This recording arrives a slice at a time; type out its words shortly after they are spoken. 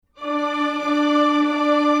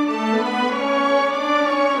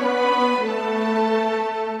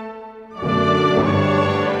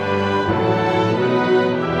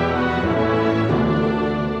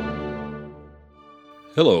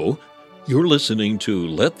listening to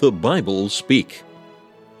Let the Bible Speak.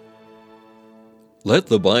 Let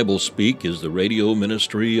the Bible Speak is the radio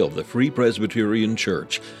ministry of the Free Presbyterian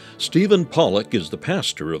Church. Stephen Pollock is the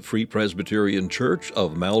pastor of Free Presbyterian Church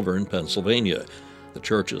of Malvern, Pennsylvania. The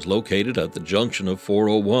church is located at the junction of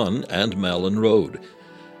 401 and Malin Road.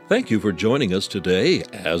 Thank you for joining us today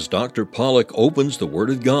as Dr. Pollock opens the Word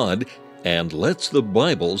of God and lets the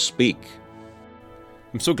Bible speak.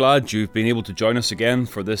 I'm so glad you've been able to join us again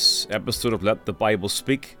for this episode of Let the Bible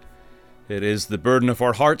Speak. It is the burden of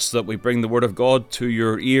our hearts that we bring the Word of God to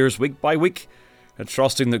your ears week by week, and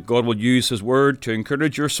trusting that God will use His Word to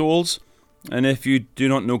encourage your souls, and if you do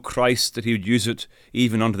not know Christ, that He would use it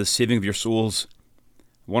even unto the saving of your souls.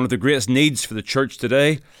 One of the greatest needs for the church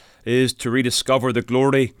today is to rediscover the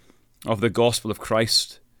glory of the gospel of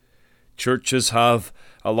Christ. Churches have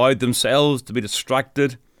allowed themselves to be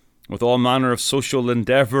distracted with all manner of social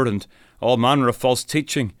endeavour and all manner of false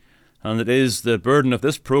teaching, and it is the burden of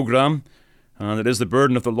this programme, and it is the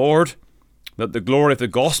burden of the Lord, that the glory of the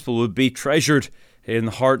gospel would be treasured in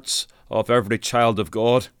the hearts of every child of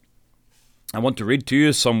God. I want to read to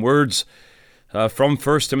you some words from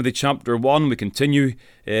 1 Timothy chapter 1. We continue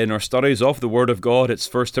in our studies of the Word of God.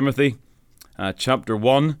 It's 1 Timothy chapter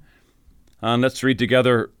 1, and let's read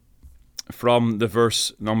together from the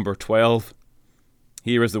verse number 12.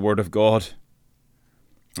 Here is the Word of God.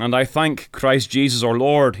 And I thank Christ Jesus our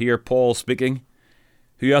Lord, here Paul speaking,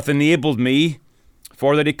 who hath enabled me,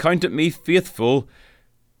 for that He counted me faithful,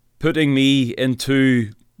 putting me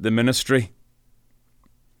into the ministry,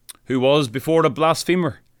 who was before a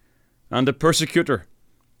blasphemer, and a persecutor,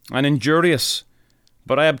 and injurious,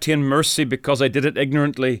 but I obtained mercy because I did it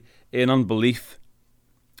ignorantly in unbelief.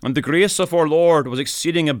 And the grace of our Lord was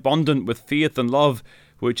exceeding abundant with faith and love,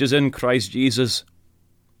 which is in Christ Jesus.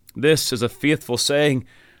 This is a faithful saying,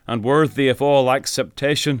 and worthy of all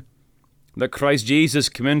acceptation, that Christ Jesus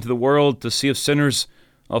came into the world to save sinners,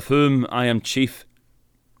 of whom I am chief.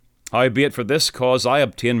 Howbeit for this cause I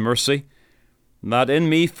obtained mercy, that in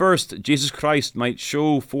me first Jesus Christ might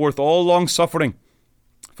show forth all longsuffering,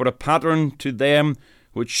 for a pattern to them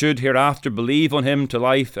which should hereafter believe on Him to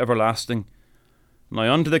life everlasting.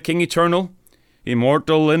 Now unto the King eternal,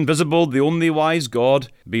 immortal, invisible, the only wise God,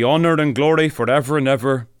 be honour and glory for ever and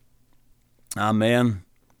ever. Amen.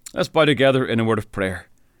 Let's bow together in a word of prayer.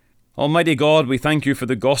 Almighty God, we thank You for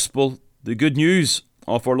the gospel, the good news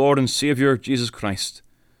of our Lord and Saviour, Jesus Christ.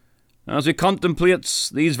 As we contemplate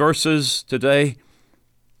these verses today,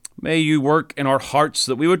 may You work in our hearts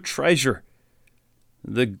that we would treasure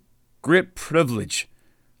the great privilege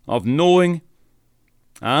of knowing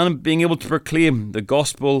and being able to proclaim the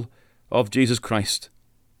gospel of Jesus Christ.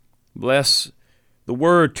 Bless the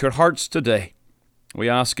word to our hearts today, we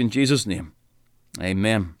ask in Jesus' name.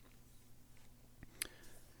 Amen.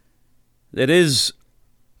 It is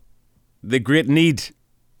the great need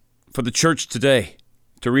for the church today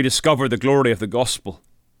to rediscover the glory of the gospel.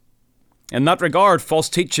 In that regard, false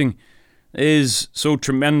teaching is so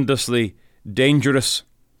tremendously dangerous.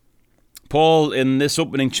 Paul, in this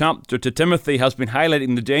opening chapter to Timothy, has been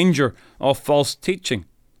highlighting the danger of false teaching.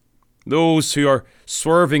 Those who are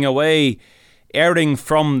swerving away, erring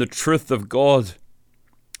from the truth of God.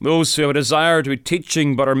 Those who have a desire to be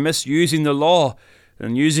teaching but are misusing the law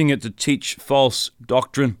and using it to teach false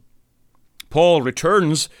doctrine. Paul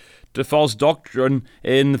returns to false doctrine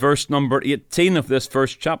in verse number 18 of this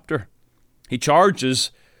first chapter. He charges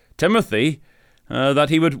Timothy that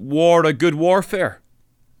he would war a good warfare,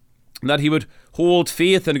 that he would hold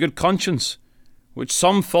faith and a good conscience, which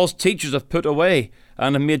some false teachers have put away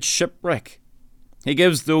and have made shipwreck. He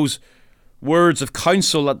gives those words of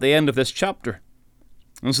counsel at the end of this chapter.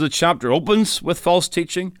 And so the chapter opens with false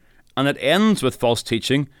teaching, and it ends with false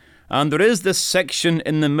teaching, and there is this section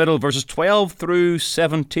in the middle, verses 12 through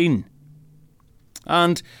 17.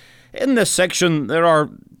 And in this section, there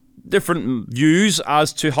are different views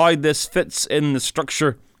as to how this fits in the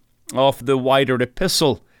structure of the wider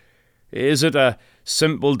epistle. Is it a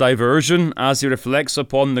simple diversion as he reflects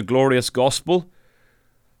upon the glorious gospel?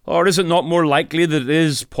 Or is it not more likely that it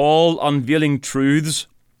is Paul unveiling truths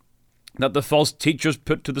that the false teachers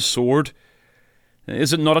put to the sword?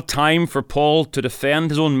 Is it not a time for Paul to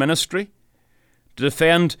defend his own ministry, to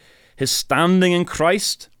defend his standing in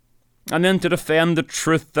Christ, and then to defend the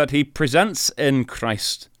truth that he presents in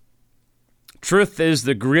Christ? Truth is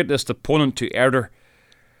the greatest opponent to error.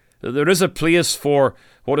 There is a place for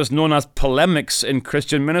what is known as polemics in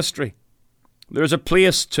Christian ministry. There is a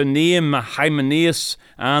place to name a Hymenaeus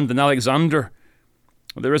and an Alexander.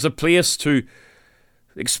 There is a place to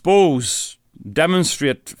expose,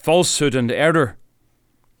 demonstrate falsehood and error.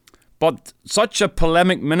 But such a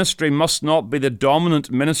polemic ministry must not be the dominant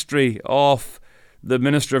ministry of the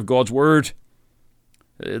minister of God's Word.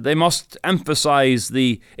 They must emphasize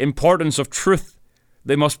the importance of truth.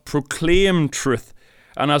 They must proclaim truth.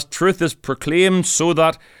 And as truth is proclaimed, so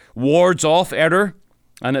that wards off error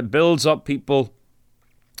and it builds up people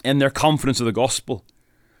in their confidence of the gospel.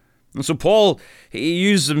 And so Paul, he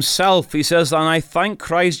uses himself. He says, "And I thank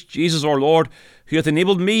Christ Jesus our Lord, who hath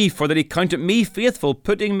enabled me, for that he counted me faithful,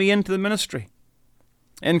 putting me into the ministry."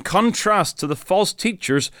 In contrast to the false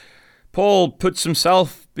teachers, Paul puts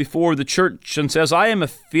himself before the church and says, "I am a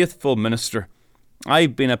faithful minister.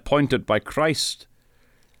 I've been appointed by Christ."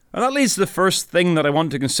 And that leads to the first thing that I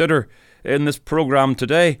want to consider in this program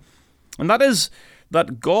today, and that is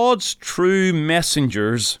that God's true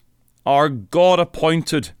messengers are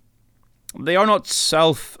God-appointed. They are not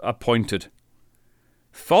self-appointed.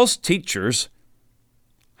 False teachers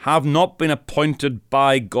have not been appointed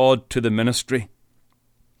by God to the ministry.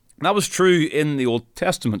 That was true in the Old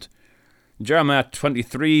Testament. Jeremiah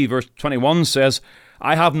 23 verse 21 says,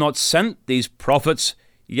 "I have not sent these prophets,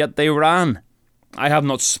 yet they ran. I have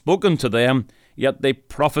not spoken to them, yet they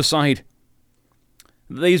prophesied."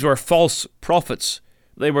 These were false prophets.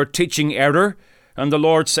 They were teaching error, and the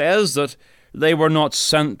Lord says that they were not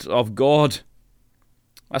sent of God.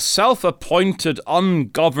 A self-appointed,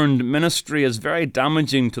 ungoverned ministry is very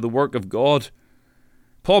damaging to the work of God.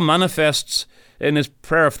 Paul manifests in his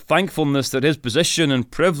prayer of thankfulness that his position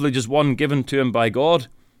and privilege is one given to him by God.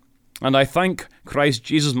 "And I thank Christ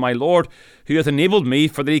Jesus my Lord, who hath enabled me,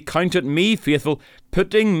 for that he counted me faithful,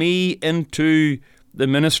 putting me into the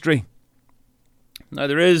ministry." Now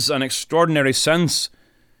there is an extraordinary sense.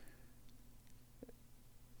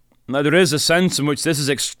 There is a sense in which this is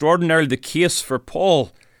extraordinarily the case for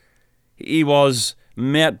Paul. He was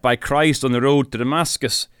met by Christ on the road to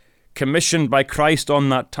Damascus, commissioned by Christ on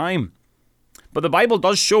that time. But the Bible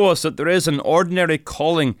does show us that there is an ordinary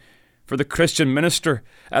calling for the Christian minister,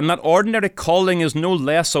 and that ordinary calling is no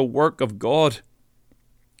less a work of God.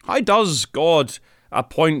 How does God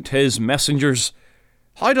appoint his messengers?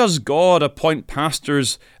 How does God appoint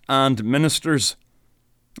pastors and ministers?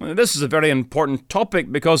 This is a very important topic,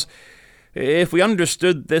 because if we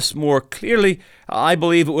understood this more clearly, I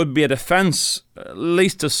believe it would be a defense, at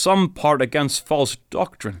least to some part, against false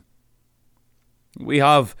doctrine. We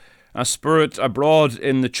have a spirit abroad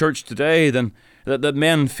in the church today that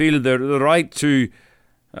men feel the right to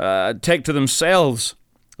take to themselves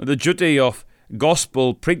the duty of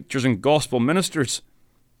gospel preachers and gospel ministers.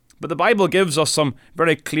 But the Bible gives us some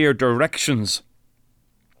very clear directions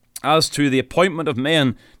as to the appointment of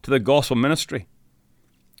men to the gospel ministry.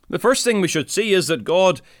 The first thing we should see is that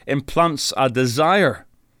God implants a desire.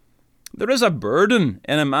 There is a burden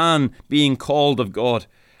in a man being called of God,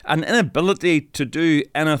 an inability to do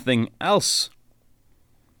anything else.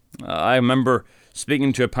 I remember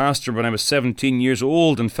speaking to a pastor when I was 17 years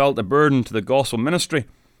old and felt a burden to the gospel ministry.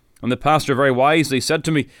 And the pastor very wisely said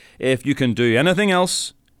to me, "If you can do anything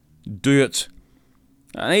else, do it."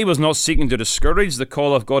 And he was not seeking to discourage the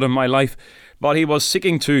call of God in my life, but he was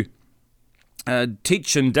seeking to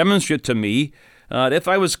teach and demonstrate to me that if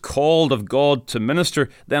I was called of God to minister,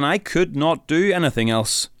 then I could not do anything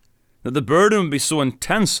else. That the burden would be so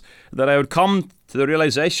intense that I would come to the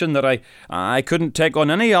realization that I couldn't take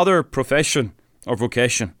on any other profession or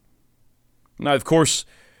vocation. Now, of course,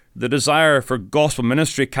 the desire for gospel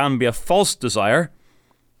ministry can be a false desire.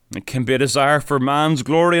 It can be a desire for man's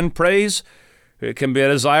glory and praise. It can be a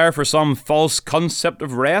desire for some false concept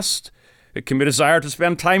of rest. It can be a desire to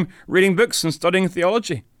spend time reading books and studying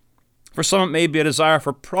theology. For some, it may be a desire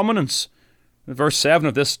for prominence. Verse 7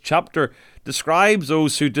 of this chapter describes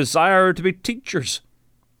those who desire to be teachers.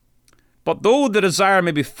 But though the desire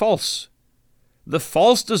may be false, the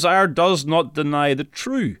false desire does not deny the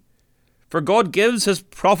true. For God gives his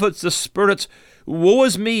prophets the Spirit. Woe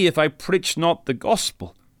is me if I preach not the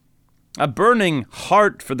gospel. A burning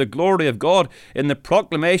heart for the glory of God in the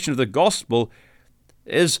proclamation of the gospel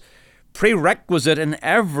is prerequisite in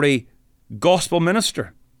every gospel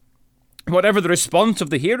minister. Whatever the response of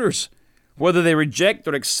the hearers, whether they reject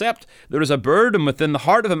or accept, there is a burden within the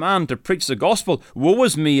heart of a man to preach the gospel. Woe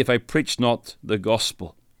is me if I preach not the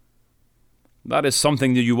gospel. That is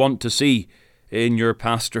something that you want to see in your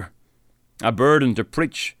pastor. A burden to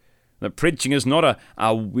preach. That preaching is not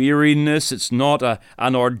a weariness, it's not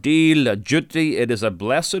an ordeal, a duty, it is a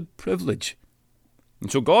blessed privilege.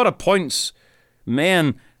 And so God appoints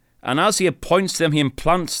men, and as he appoints them, he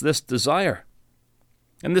implants this desire.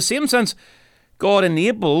 In the same sense, God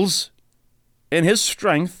enables, in his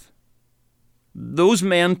strength, those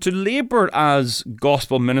men to labour as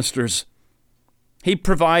gospel ministers. He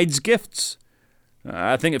provides gifts.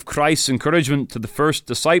 I think of Christ's encouragement to the first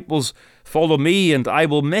disciples, "Follow me and I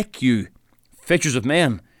will make you fishers of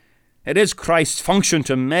men." It is Christ's function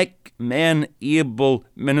to make men able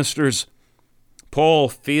ministers. Paul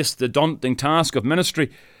faced the daunting task of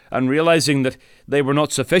ministry, and realizing that they were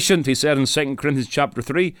not sufficient, he said in 2 Corinthians chapter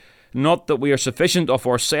 3, "Not that we are sufficient of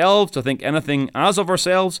ourselves to think anything as of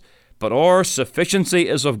ourselves, but our sufficiency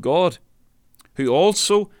is of God, who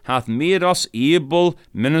also hath made us able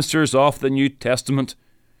ministers of the New Testament."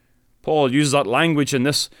 Paul uses that language in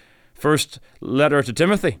this first letter to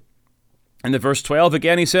Timothy. In the verse 12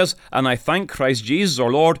 again he says, "And I thank Christ Jesus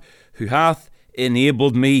our Lord, who hath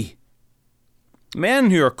enabled me."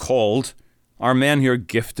 Men who are called are men who are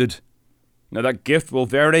gifted. Now that gift will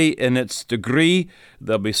vary in its degree.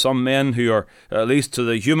 There'll be some men who are, at least to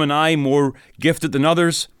the human eye, more gifted than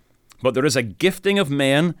others. But there is a gifting of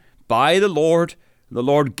men by the Lord. The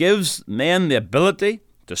Lord gives men the ability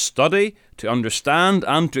to study, to understand,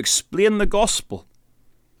 and to explain the gospel.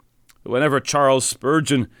 Whenever Charles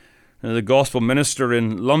Spurgeon, the gospel minister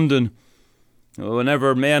in London,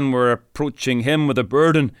 whenever men were approaching him with a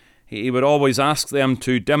burden, he would always ask them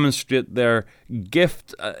to demonstrate their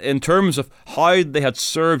gift in terms of how they had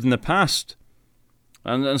served in the past.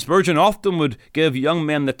 And Spurgeon often would give young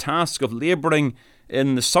men the task of labouring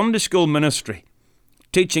in the Sunday school ministry,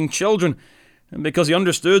 teaching children, because he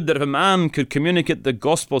understood that if a man could communicate the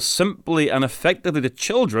gospel simply and effectively to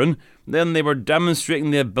children, then they were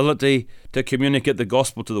demonstrating the ability to communicate the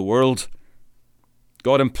gospel to the world.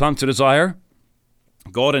 God implants a desire.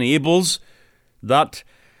 God enables that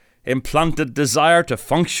implanted desire to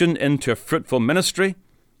function into a fruitful ministry.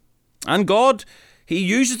 And God, He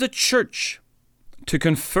uses the church to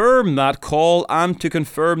confirm that call and to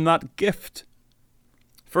confirm that gift.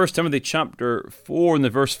 1 Timothy chapter 4 and the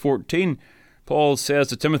verse 14, Paul says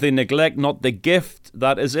to Timothy, "Neglect not the gift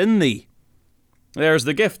that is in thee." There's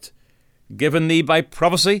the gift, given thee by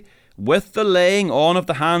prophecy, with the laying on of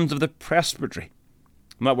the hands of the presbytery.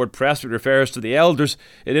 And that word presbytery refers to the elders.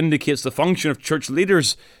 It indicates the function of church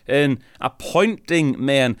leaders in appointing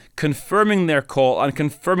men, confirming their call and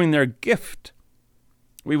confirming their gift.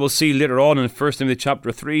 We will see later on in 1 Timothy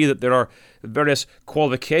chapter 3 that there are various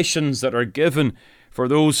qualifications that are given for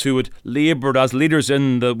those who would labour as leaders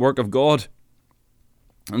in the work of God.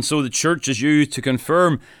 And so the church is used to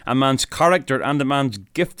confirm a man's character and a man's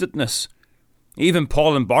giftedness. Even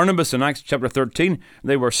Paul and Barnabas in Acts chapter 13,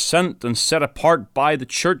 they were sent and set apart by the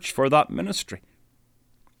church for that ministry.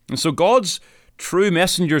 And so God's true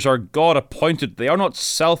messengers are God-appointed. They are not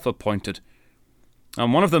self-appointed.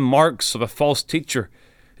 And one of the marks of a false teacher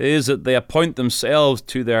is that they appoint themselves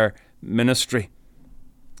to their ministry.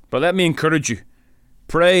 But let me encourage you.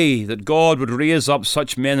 Pray that God would raise up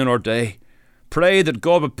such men in our day. Pray that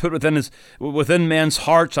God would put within men's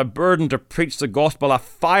hearts a burden to preach the gospel, a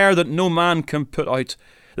fire that no man can put out,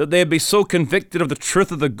 that they be so convicted of the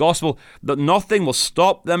truth of the gospel that nothing will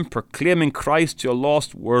stop them proclaiming Christ to a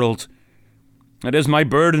lost world. It is my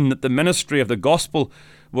burden that the ministry of the gospel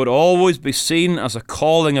would always be seen as a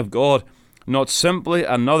calling of God, not simply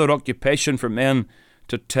another occupation for men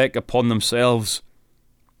to take upon themselves.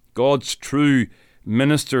 God's true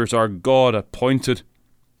ministers are God-appointed.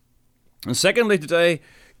 And secondly today,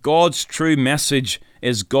 God's true message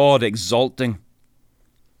is God-exalting.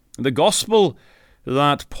 The gospel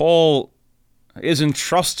that Paul is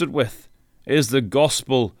entrusted with is the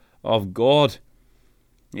gospel of God.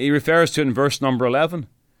 He refers to it in verse number 11.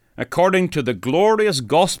 According to the glorious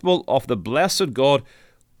gospel of the blessed God,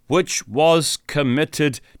 which was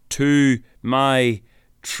committed to my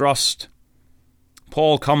trust.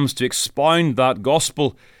 Paul comes to expound that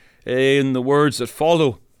gospel in the words that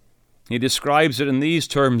follow. He describes it in these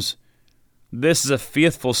terms: "This is a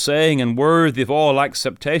faithful saying and worthy of all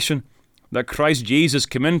acceptation, that Christ Jesus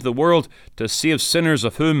came into the world to save sinners,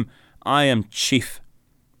 of whom I am chief."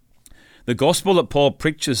 The gospel that Paul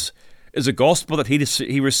preaches is a gospel that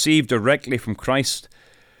he received directly from Christ.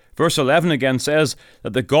 Verse 11 again says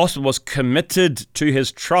that the gospel was committed to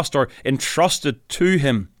his trust, or entrusted to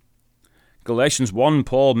him. Galatians 1,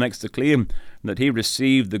 Paul makes the claim that he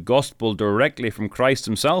received the gospel directly from Christ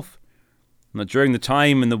himself, and that during the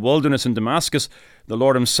time in the wilderness in Damascus, the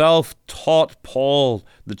Lord himself taught Paul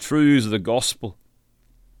the truths of the gospel.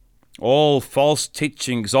 All false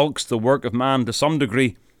teaching exalts the work of man to some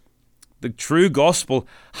degree. The true gospel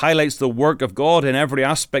highlights the work of God in every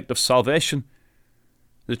aspect of salvation.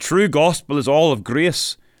 The true gospel is all of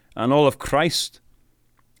grace and all of Christ.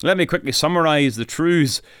 Let me quickly summarize the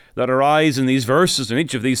truths that arise in these verses, and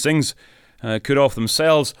each of these things could of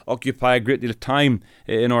themselves occupy a great deal of time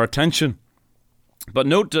in our attention. But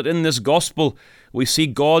note that in this gospel we see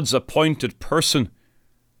God's appointed person.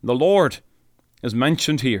 The Lord is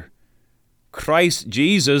mentioned here. Christ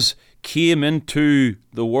Jesus came into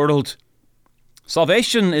the world.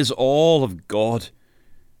 Salvation is all of God.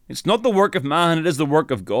 It's not the work of man, it is the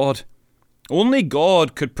work of God. Only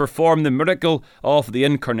God could perform the miracle of the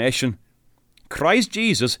incarnation. Christ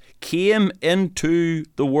Jesus came into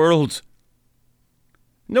the world.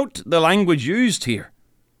 Note the language used here.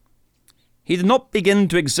 He did not begin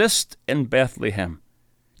to exist in Bethlehem.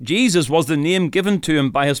 Jesus was the name given to him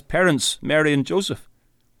by his parents, Mary and Joseph.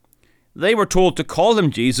 They were told to call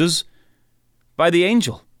him Jesus by the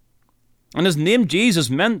angel. And his name Jesus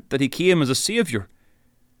meant that he came as a Saviour.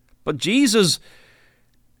 But Jesus,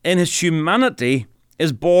 in his humanity,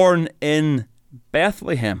 is born in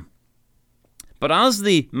Bethlehem. But as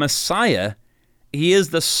the Messiah, he is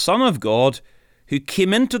the Son of God who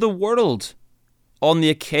came into the world on the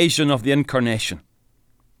occasion of the incarnation.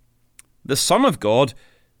 The Son of God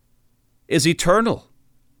is eternal,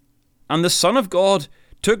 and the Son of God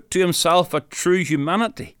took to himself a true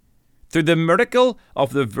humanity through the miracle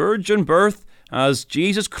of the virgin birth, as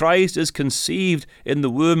Jesus Christ is conceived in the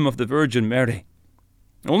womb of the Virgin Mary.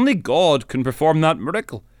 Only God can perform that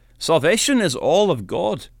miracle. Salvation is all of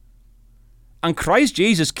God. And Christ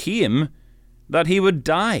Jesus came that he would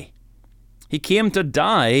die. He came to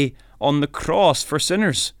die on the cross for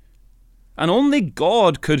sinners. And only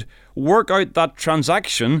God could work out that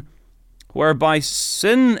transaction whereby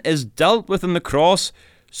sin is dealt with in the cross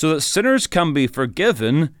so that sinners can be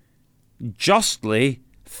forgiven justly,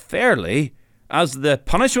 fairly, as the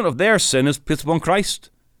punishment of their sin is placed upon Christ.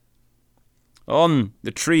 On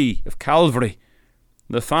the tree of Calvary,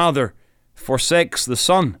 the Father forsakes the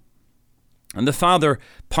Son, and the Father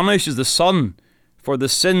punishes the Son for the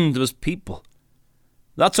sins of his people.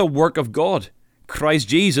 That's a work of God. Christ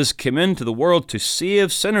Jesus came into the world to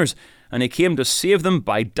save sinners, and he came to save them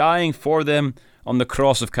by dying for them on the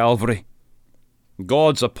cross of Calvary.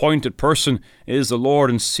 God's appointed person is the Lord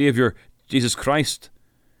and Saviour, Jesus Christ.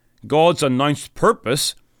 God's announced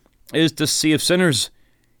purpose is to save sinners.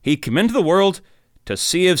 He came into the world to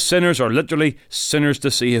save sinners, or literally, sinners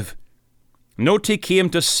to save. Note he came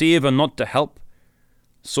to save and not to help.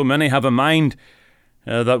 So many have a mind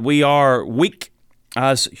that we are weak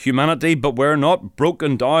as humanity, but we're not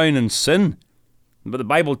broken down in sin. But the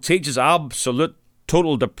Bible teaches absolute,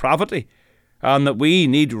 total depravity, and that we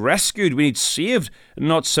need rescued, we need saved,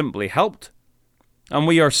 not simply helped. And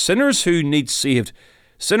we are sinners who need saved,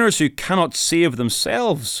 sinners who cannot save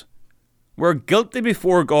themselves. We're guilty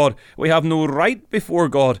before God. We have no right before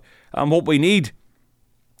God. And what we need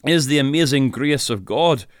is the amazing grace of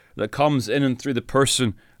God that comes in and through the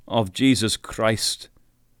person of Jesus Christ.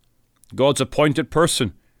 God's appointed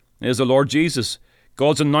person is the Lord Jesus.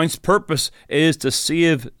 God's announced purpose is to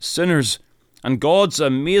save sinners. And God's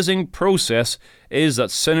amazing process is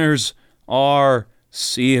that sinners are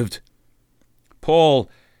saved. Paul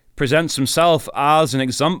presents himself as an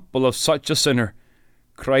example of such a sinner.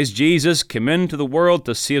 Christ Jesus came into the world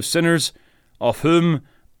to save sinners, of whom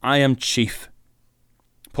I am chief.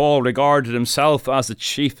 Paul regarded himself as the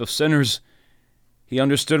chief of sinners. He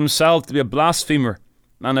understood himself to be a blasphemer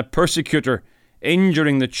and a persecutor,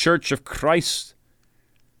 injuring the church of Christ.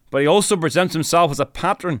 But he also presents himself as a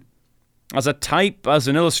pattern, as a type, as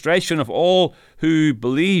an illustration of all who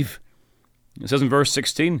believe. It says in verse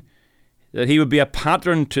 16 that he would be a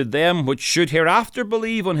pattern to them which should hereafter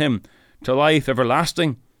believe on him to life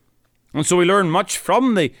everlasting. And so we learn much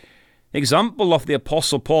from the example of the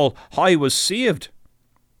Apostle Paul, how he was saved.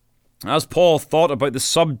 As Paul thought about the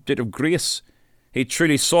subject of grace, he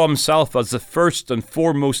truly saw himself as the first and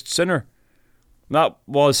foremost sinner. That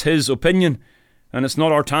was his opinion, and it's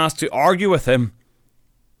not our task to argue with him.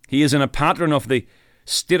 He is in a pattern of the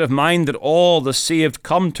state of mind that all the saved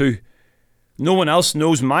come to. No one else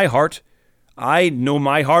knows my heart. I know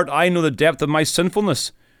my heart. I know the depth of my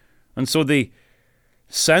sinfulness. And so the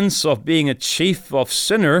sense of being a chief of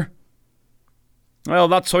sinner, well,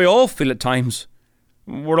 that's how we all feel at times.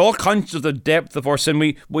 We're all conscious of the depth of our sin.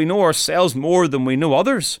 We know ourselves more than we know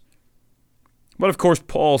others. But of course,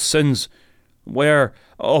 Paul's sins were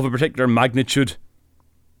of a particular magnitude.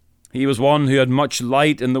 He was one who had much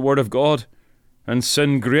light in the Word of God and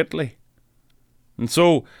sinned greatly. And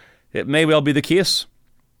so it may well be the case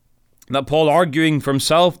that Paul, arguing for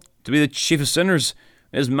himself to be the chief of sinners,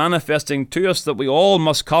 is manifesting to us that we all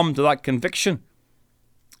must come to that conviction.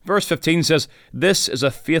 Verse 15 says, "This is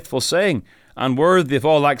a faithful saying and worthy of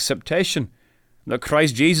all acceptation, that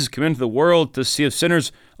Christ Jesus came into the world to save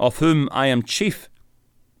sinners, of whom I am chief."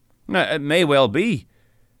 Now, it may well be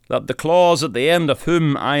that the clause at the end, of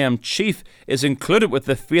whom I am chief, is included with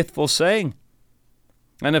the faithful saying.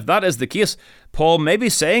 And if that is the case, Paul may be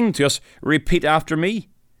saying to us, repeat after me.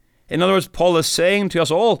 In other words, Paul is saying to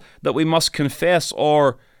us all that we must confess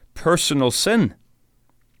our personal sin.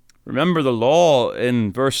 Remember, the law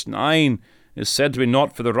in verse 9 is said to be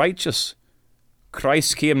not for the righteous.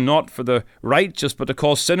 Christ came not for the righteous, but to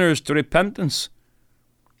call sinners to repentance.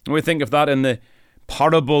 And we think of that in the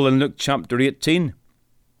parable in Luke chapter 18.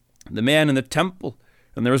 The men in the temple,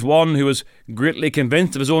 and there was one who was greatly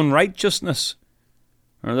convinced of his own righteousness.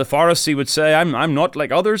 And the Pharisee would say, I'm not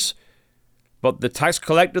like others. But the tax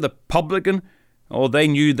collector, the publican, they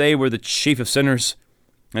knew they were the chief of sinners.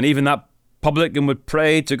 And even that publican would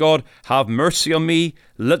pray to God, have mercy on me,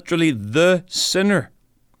 literally the sinner,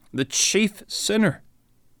 the chief sinner.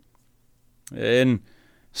 In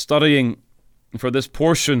studying for this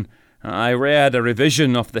portion, I read a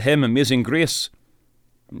revision of the hymn Amazing Grace.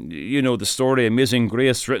 You know the story, Amazing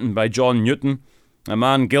Grace, written by John Newton, a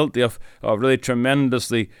man guilty of really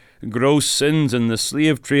tremendously gross sins in the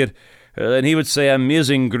slave trade. And he would say,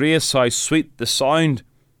 amazing grace, how sweet the sound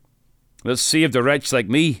that saved a wretch like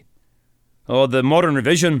me. The modern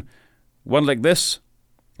revision went like this: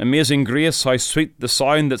 amazing grace, how sweet the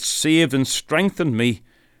sound that saved and strengthened me.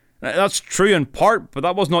 That's true in part, but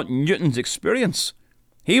that was not Newton's experience.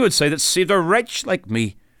 He would say that saved a wretch like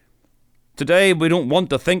me. Today we don't want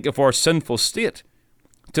to think of our sinful state.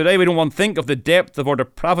 Today we don't want to think of the depth of our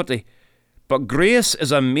depravity. But grace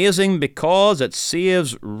is amazing because it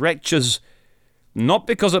saves wretches, not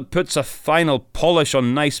because it puts a final polish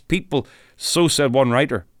on nice people, so said one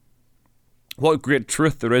writer. What great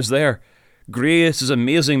truth there is there. Grace is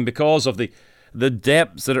amazing because of the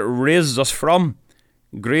depths that it raises us from.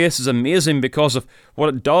 Grace is amazing because of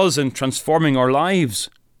what it does in transforming our lives.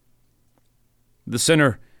 The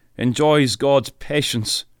sinner enjoys God's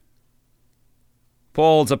patience.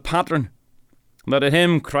 Paul's a pattern that in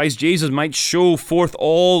him Christ Jesus might show forth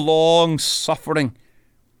all long suffering.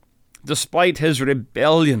 Despite his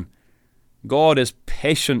rebellion, God is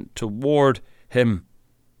patient toward him.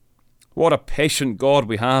 What a patient God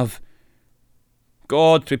we have.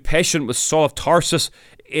 God, to be patient with Saul of Tarsus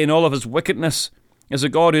in all of his wickedness, is a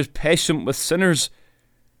God who is patient with sinners.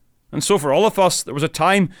 And so for all of us, there was a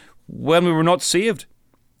time when we were not saved.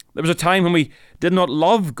 There was a time when we did not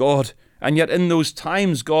love God, and yet in those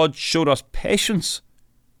times God showed us patience.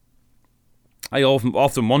 I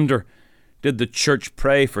often wonder, did the church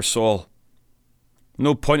pray for Saul?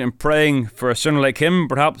 No point in praying for a sinner like him,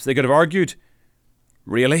 perhaps they could have argued.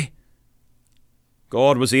 Really?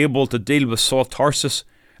 God was able to deal with Saul of Tarsus,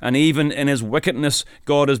 and even in his wickedness,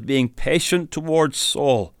 God is being patient towards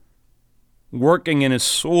Saul, working in his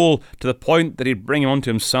soul to the point that he'd bring him unto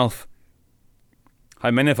himself. How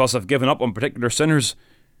many of us have given up on particular sinners?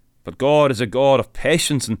 But God is a God of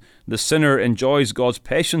patience, and the sinner enjoys God's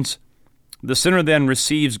patience. The sinner then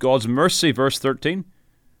receives God's mercy, verse 13.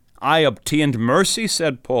 I obtained mercy,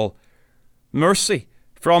 said Paul. Mercy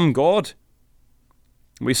from God.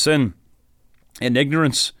 We sin in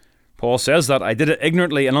ignorance. Paul says that. I did it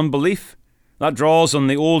ignorantly in unbelief. That draws on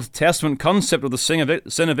the Old Testament concept of the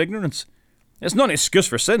sin of ignorance. It's not an excuse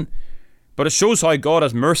for sin, but it shows how God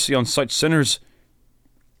has mercy on such sinners.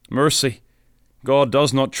 Mercy. God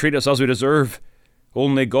does not treat us as we deserve.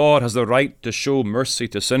 Only God has the right to show mercy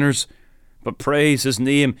to sinners. But praise his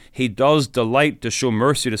name, he does delight to show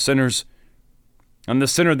mercy to sinners. And the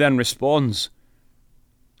sinner then responds.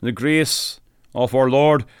 The grace of our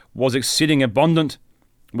Lord was exceeding abundant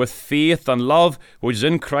with faith and love which is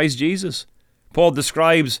in Christ Jesus. Paul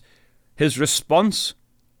describes his response.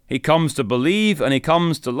 He comes to believe and he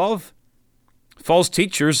comes to love. False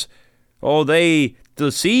teachers, they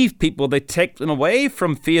deceive people. They take them away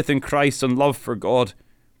from faith in Christ and love for God.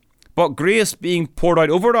 But grace being poured out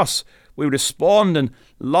over us, we respond in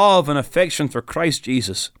love and affection for Christ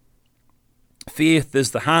Jesus. Faith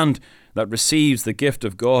is the hand that receives the gift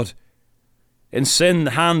of God. In sin,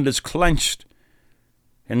 the hand is clenched.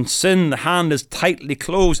 In sin, the hand is tightly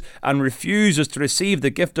closed and refuses to receive the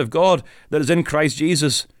gift of God that is in Christ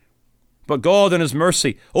Jesus. But God in his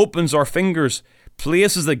mercy opens our fingers,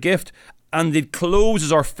 places the gift, and it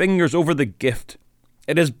closes our fingers over the gift.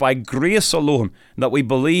 It is by grace alone that we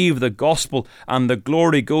believe the gospel, and the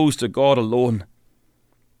glory goes to God alone.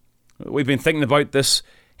 We've been thinking about this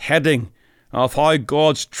heading of how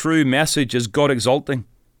God's true message is God exalting.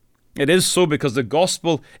 It is so because the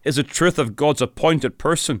gospel is the truth of God's appointed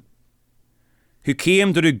person, who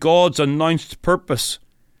came to do God's announced purpose,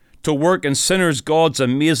 to work in sinners God's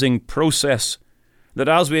amazing process, that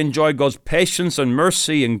as we enjoy God's patience and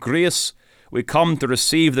mercy and grace, we come to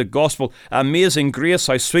receive the gospel. Amazing grace,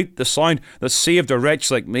 how sweet the sound that saved a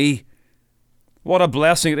wretch like me. What a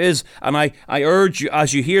blessing it is, and I urge you,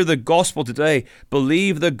 as you hear the gospel today,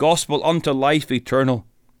 believe the gospel unto life eternal.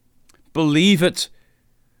 Believe it.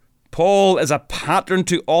 Paul is a pattern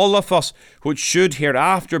to all of us, which should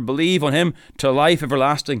hereafter believe on him to life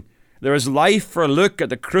everlasting. There is life for a look at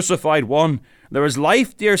the crucified one. There is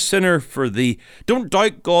life, dear sinner, for thee. Don't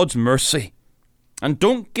doubt God's mercy. And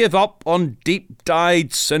don't give up on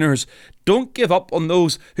deep-dyed sinners. Don't give up on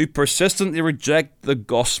those who persistently reject the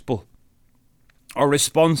gospel. Our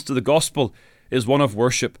response to the gospel is one of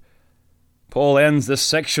worship. Paul ends this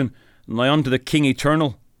section, now unto the King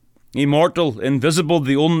eternal, immortal, invisible,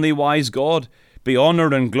 the only wise God, be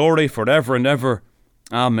honour and glory forever and ever.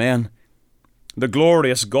 Amen. The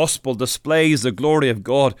glorious gospel displays the glory of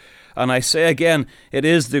God, and I say again, it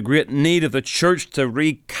is the great need of the church to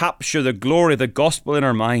recapture the glory of the gospel in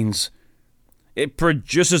our minds. It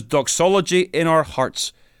produces doxology in our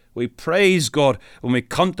hearts. We praise God when we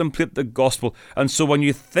contemplate the gospel, and so when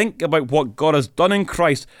you think about what God has done in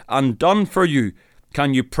Christ and done for you,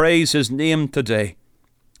 can you praise his name today?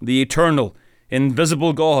 The eternal,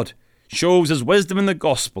 invisible God shows his wisdom in the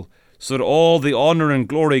gospel, so that all the honour and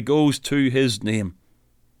glory goes to his name.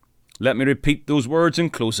 Let me repeat those words in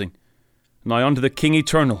closing. Now unto the King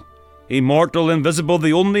eternal, immortal, invisible,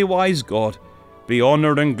 the only wise God, be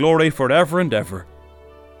honour and glory forever and ever.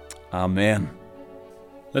 Amen.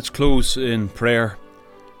 Let's close in prayer.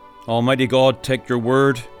 Almighty God, take your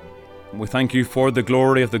word. We thank you for the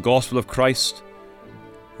glory of the gospel of Christ.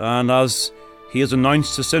 And as he has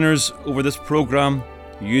announced to sinners over this program,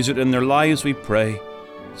 use it in their lives, we pray.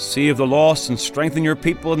 Save the lost and strengthen your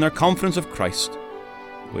people in their confidence of Christ.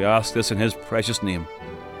 We ask this in his precious name.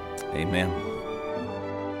 Amen.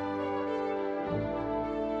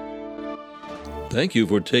 Thank you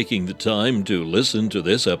for taking the time to listen to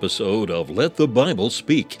this episode of Let the Bible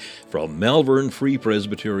Speak from Malvern Free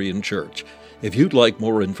Presbyterian Church. If you'd like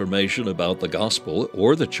more information about the gospel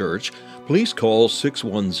or the church, please call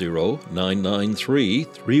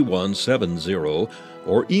 610-993-3170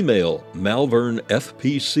 or email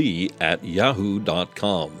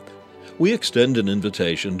malvernfpc@yahoo.com. We extend an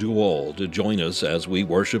invitation to all to join us as we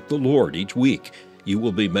worship the Lord each week. You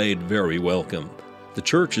will be made very welcome. The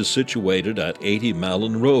church is situated at 80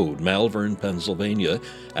 Malin Road, Malvern, Pennsylvania,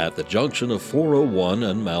 at the junction of 401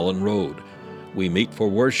 and Malin Road. We meet for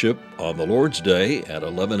worship on the Lord's Day at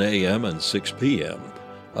 11 a.m. and 6 p.m.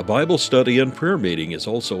 A Bible study and prayer meeting is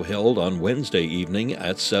also held on Wednesday evening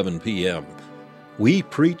at 7 p.m. We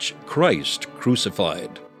preach Christ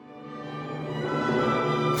crucified.